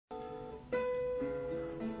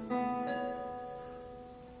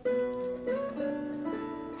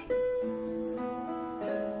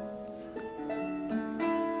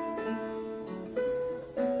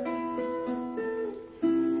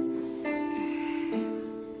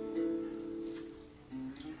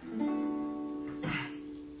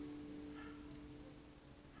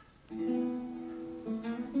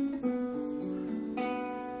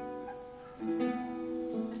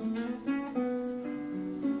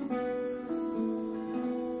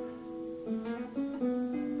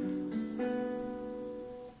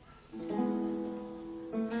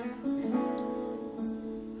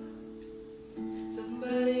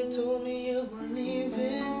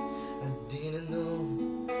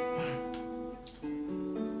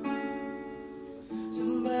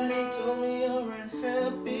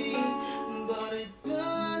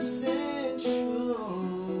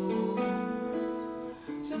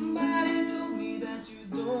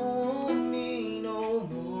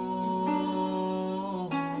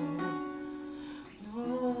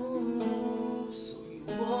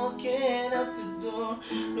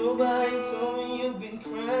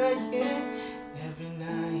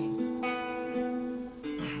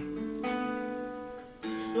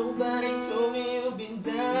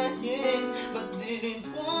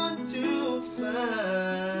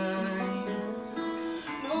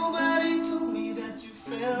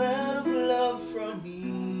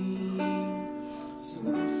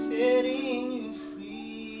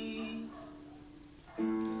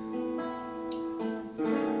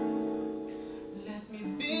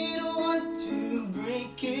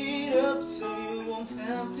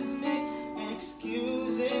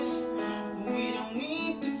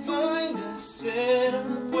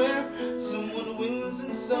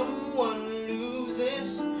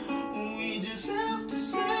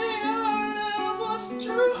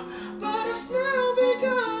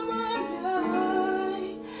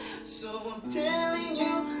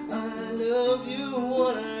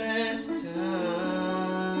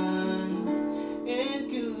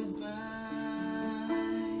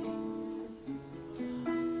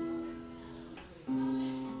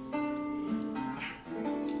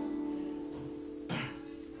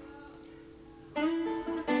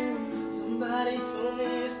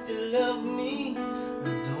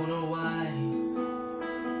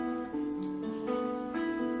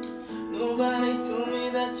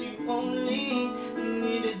that you only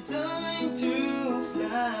needed time to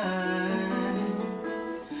fly.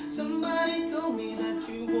 Somebody told me that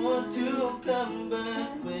you want to come back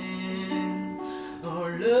when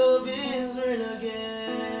our love is real again.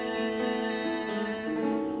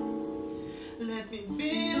 Let me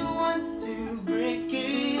be the one to break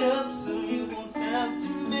it up so you won't have to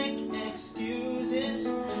make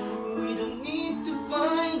excuses. We don't need to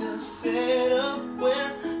find a setup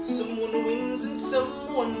where someone wins and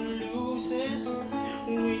someone loses.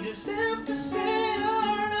 We just have to say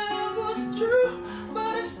our love was true,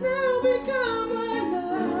 but it's now become a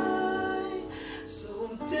lie. So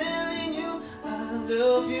I'm telling you, I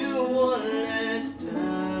love you one last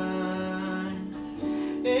time.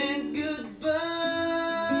 And goodbye,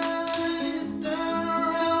 just turn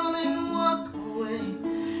around and walk away.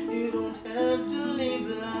 You don't have to live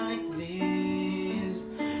like this,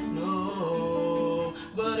 no.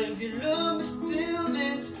 But if you love me still,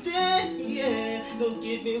 then stay, yeah. Don't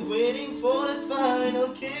keep me waiting for that final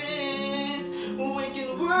kiss. We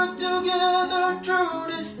can work together through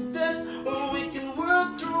this test, or we can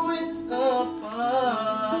work through it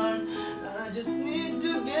apart. I just need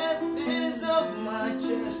to get this off my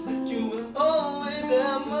chest, that you will always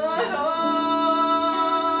have my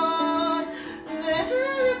heart.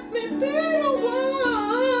 Let me be the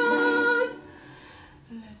one.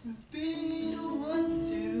 Let me be the one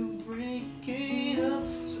to break it up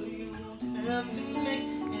so you won't have to make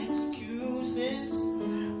excuses.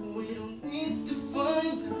 We don't need to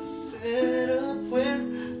find a setup where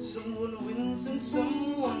someone wins and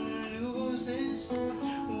someone loses.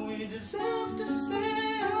 We just have to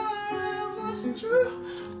say our love was true,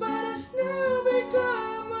 but it's now